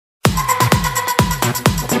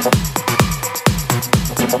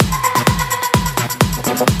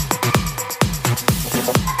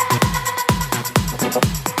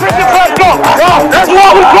That's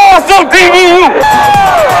what we call some DBU!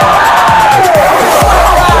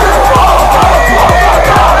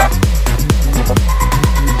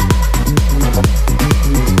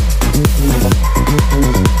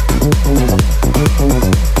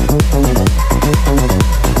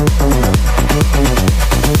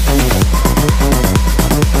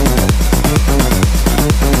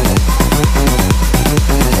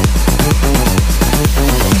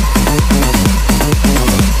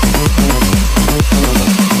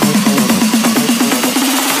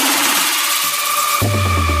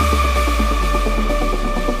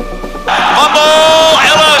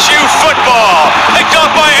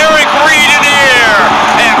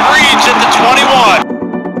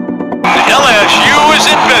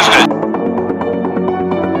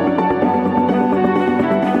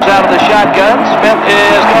 Out of the shotgun, Smith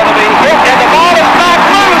is going to be hit, and the ball is knocked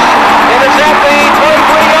loose. It is at the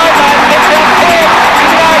 23-yard line. It's at 10.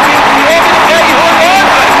 He's got to be able to tell you who it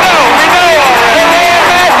was, but no, we know already. Tyrann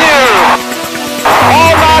Mathieu.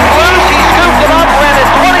 Ball knocked loose. He scooped it up, ran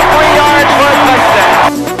it 23 yards for a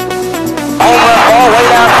touchdown. Home run ball way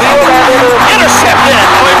downfield, and it is intercepted.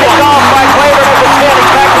 Picked off by Claiborne at the 10.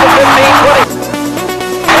 He's back to the 15, 20.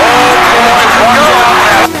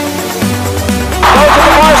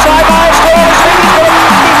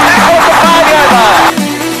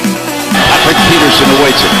 Peterson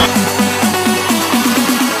awaits it.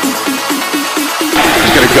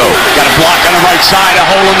 He's going to go. Got a block on the right side, a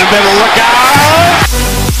hole in the middle. Look out!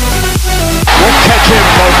 Won't catch him,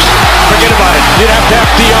 folks. Forget about it. You'd have to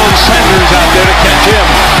have Deion Sanders out there to catch him.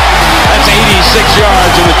 That's 86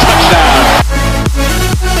 yards and a touchdown.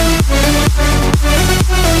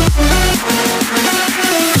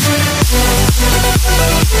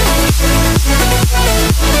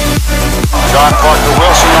 John Parker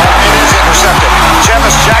Wilson, it is intercepted.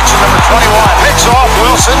 Jemis Jackson, number 21, picks off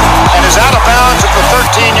Wilson and is out of bounds at the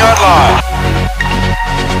 13-yard line.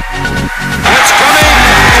 It's coming.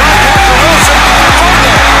 John Parker Wilson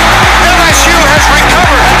fumbled. LSU has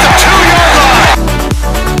recovered at the 2-yard line.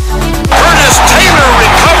 Curtis Taylor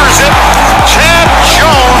recovers it. Chad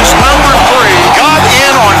Jones, number 3, got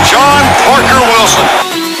in on John Parker Wilson.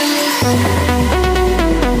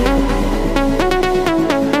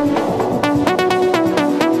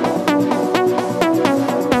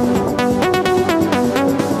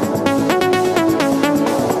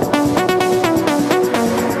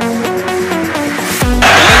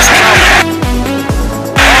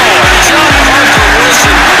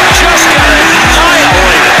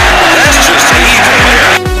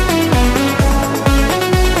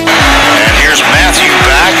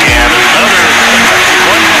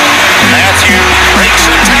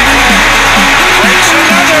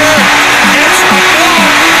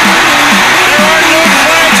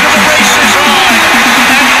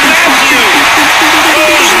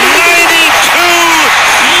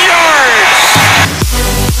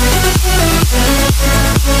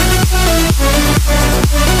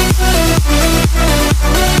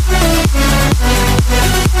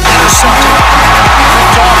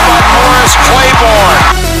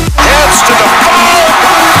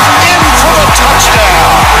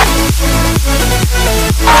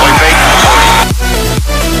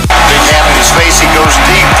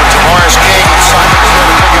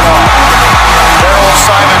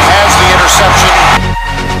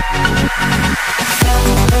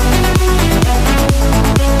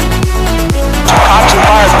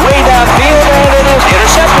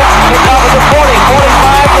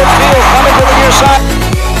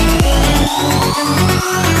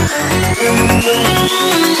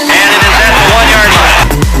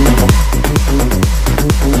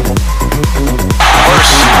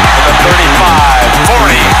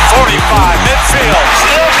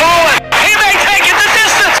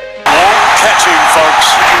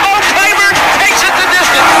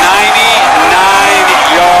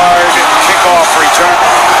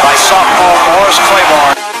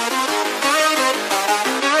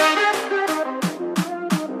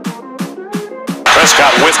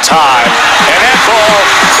 Prescott with time, and that ball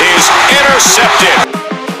is intercepted.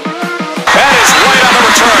 That is White on the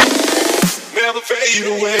return. Never fade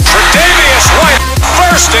away. Tre'Davious White,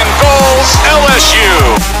 first and goal, LSU.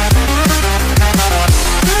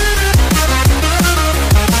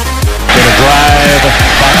 Gonna drive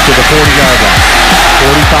back to the 40-yard line.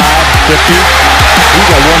 45, 50. He's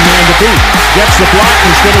got one man to beat. Gets the block,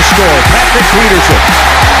 he's gonna score. Patrick Peterson.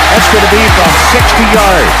 That's gonna be from 60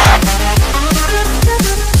 yards.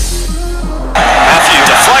 Mathieu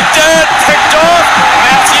deflected, picked off.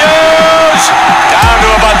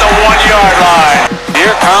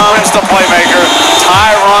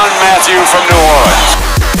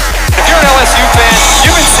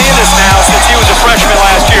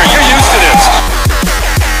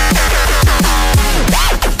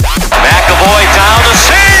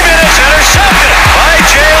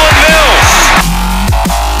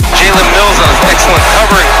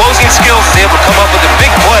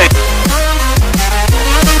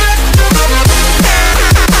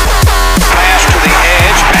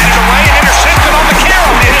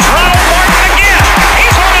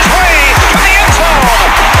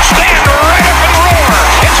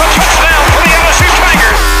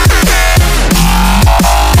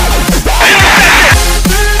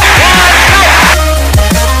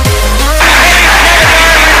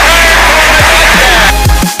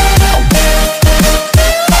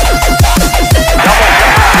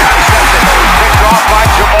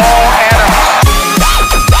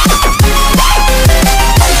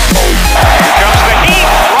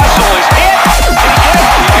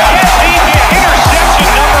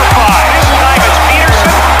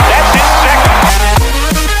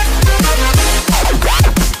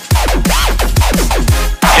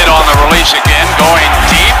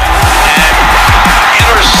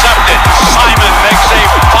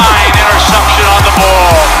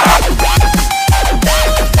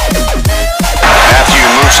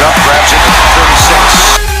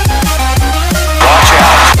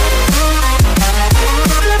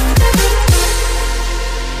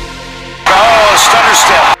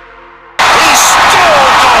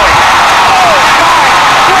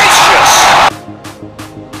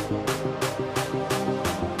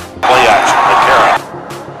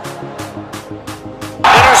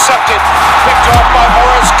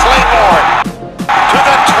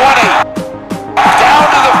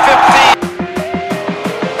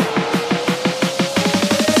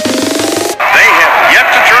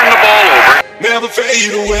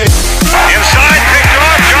 fade away. Inside, picked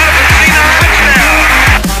off, Jonathan Cena, touchdown.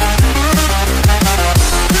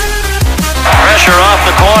 Pressure off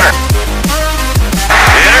the corner.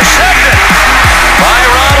 Intercepted by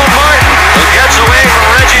Ronald Martin, who gets away from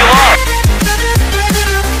Reggie Love.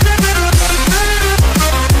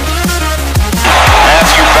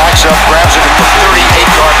 Matthew backs up, grabs it at the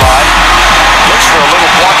 38-yard line. Looks for a little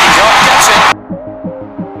blocking help, gets it.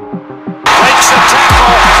 Breaks a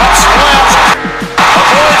tackle, cuts left,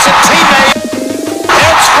 avoids a teammate.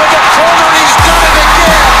 Heads for the corner, he's done it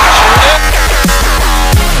again.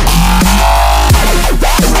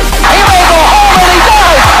 He may go home, and he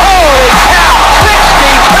does. Holy cow,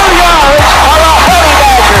 62 yards on a Honey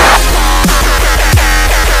Badger.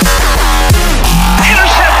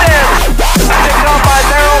 Intercepted. Picked off by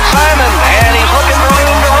Darrell Simon, and he's looking for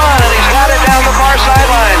room to run, and he's got it down the far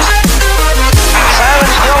sidelines.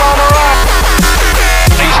 Simon's still on the run.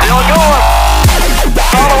 He's still going.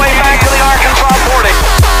 All the way back to the Arkansas 40.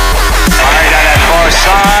 Right on that far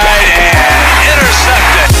side, and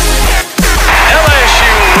intercepted.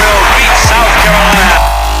 LSU will beat South Carolina.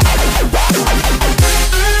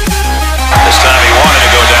 This time he wanted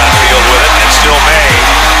to go downfield with it, and still may.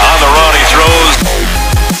 On the run, he throws.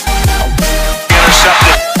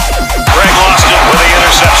 Intercepted. Greg lost it with the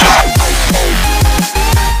interception.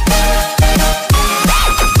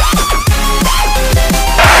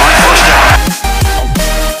 On first down.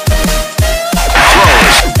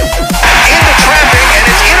 Throws. Into trapping, and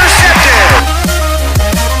it's intercepted.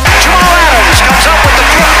 Jamal Adams comes up with the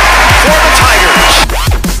pick for the Tigers.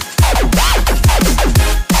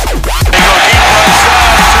 They go deep right side,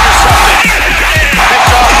 it's intercepted.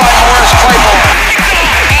 Picked off by Morris Claypool.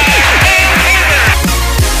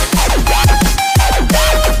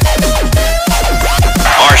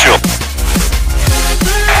 Marshall.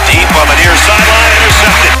 Deep on the near sideline,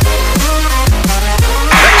 intercepted.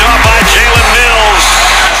 Picked off by Jalen Mills.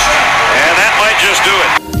 And that might just do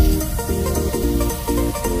it.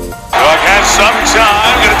 Doug has some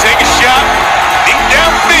time, gonna take a shot. Deep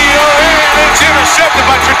downfield, and it's intercepted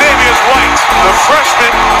by Tre'Davious White. The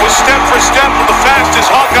freshman was step for step with the fastest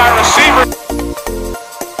Hawkeye receiver.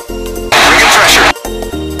 Bringing pressure.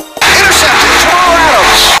 Intercepted, Jamal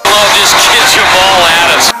Adams. Love just kids Jamal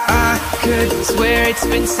Adams. I could swear it's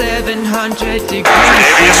been 700 degrees.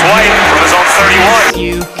 Tre'Davious White from his own 31.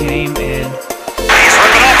 You came in. He's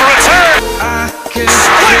ripping off a return. I could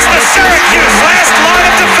Splits the Syracuse last line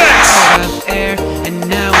of defense. out of air, and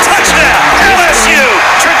now it's Touchdown, LSU.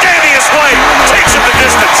 Tre'Davious White takes it the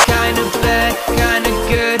distance. kind of bad, kind of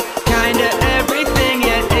good, kind of everything,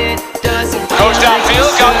 yet it doesn't. Goes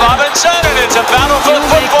downfield, got Robinson, and it's a battle for the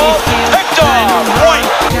football. Picked off, White.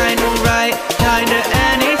 Kind of right, kind of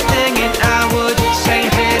anything, and I would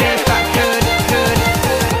change it if I could.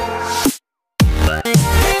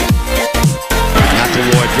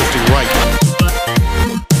 McElroy drifting right.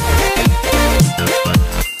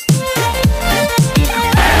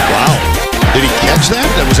 Wow. Did he catch that?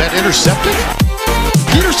 Was that intercepted?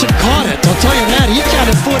 Peterson caught it. I'll tell you that. He got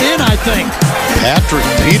a foot in, I think. Patrick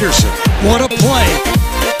Peterson. What a play.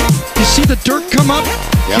 You see the dirt come up?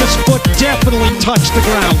 Yep. His foot definitely touched the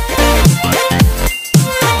ground.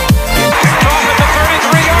 Picked off at the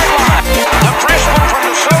 33-yard line. The freshman from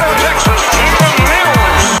DeSoto, Texas, Jalen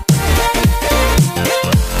Mills.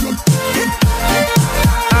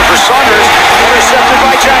 For Saunders, intercepted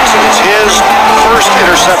by Jackson. It's his first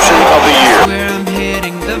interception of the year. Where I'm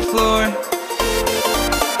hitting the floor.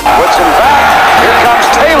 Woodson back. Here comes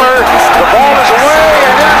Taylor. The ball is away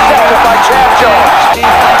and intercepted by Chad Jones.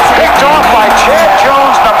 Picked off by Chad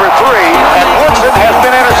Jones, number 3, and Woodson has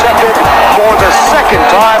been intercepted for the second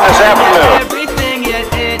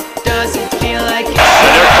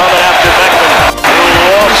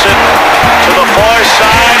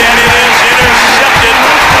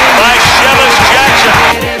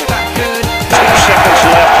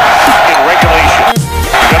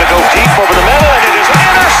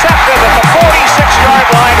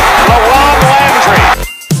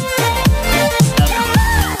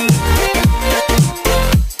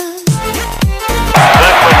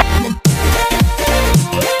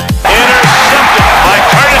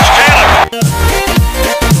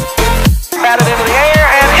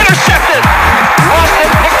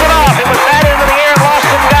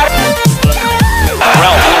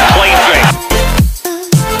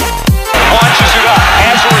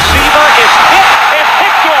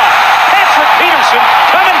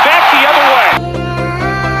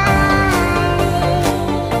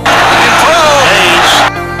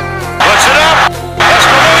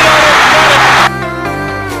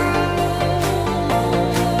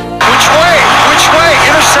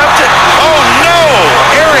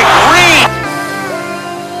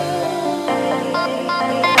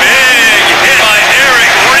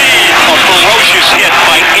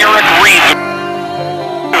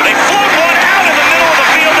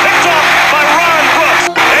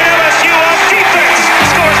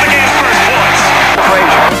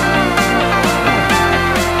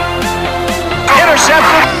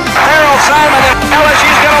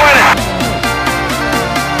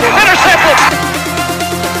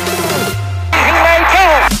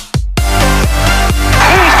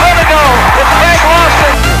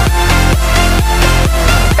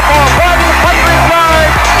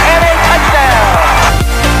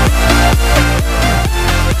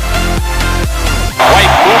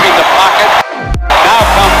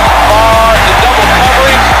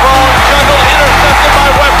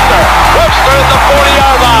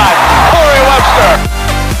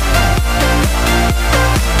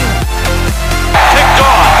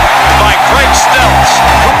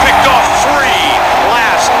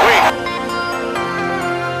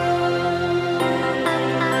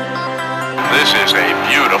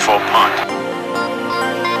punt.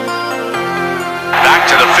 Back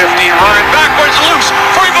to the 15, running backwards, loose,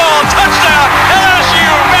 free ball, touchdown, LSU,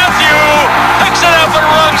 Matthew picks it up and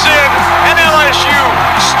runs in, and LSU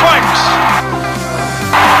strikes.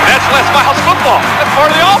 That's Les Miles football. That's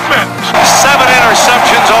part of the offense. 7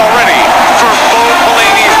 interceptions already for Bo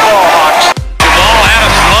Pelini's Ballhawks. Jamal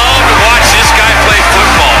Adams loved to watch this guy play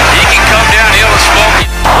football. He can come downhill and smoke.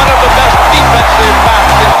 One of the best defensive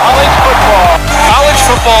backs in college football. College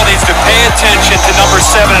football needs to pay attention to number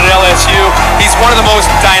 7 at LSU. He's one of the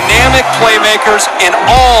most dynamic playmakers in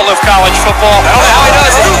all of college football. I don't know how he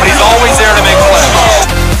does it, but he's always there to make plays.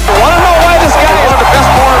 Want to know why this guy is one of the best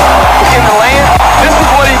corners in the land? This is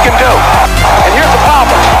what he can do. And here's the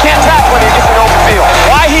problem. He can't tackle when he gets in the open field.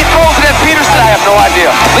 Why he throws it at Peterson, I have no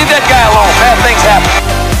idea. Leave that guy alone. Bad things happen.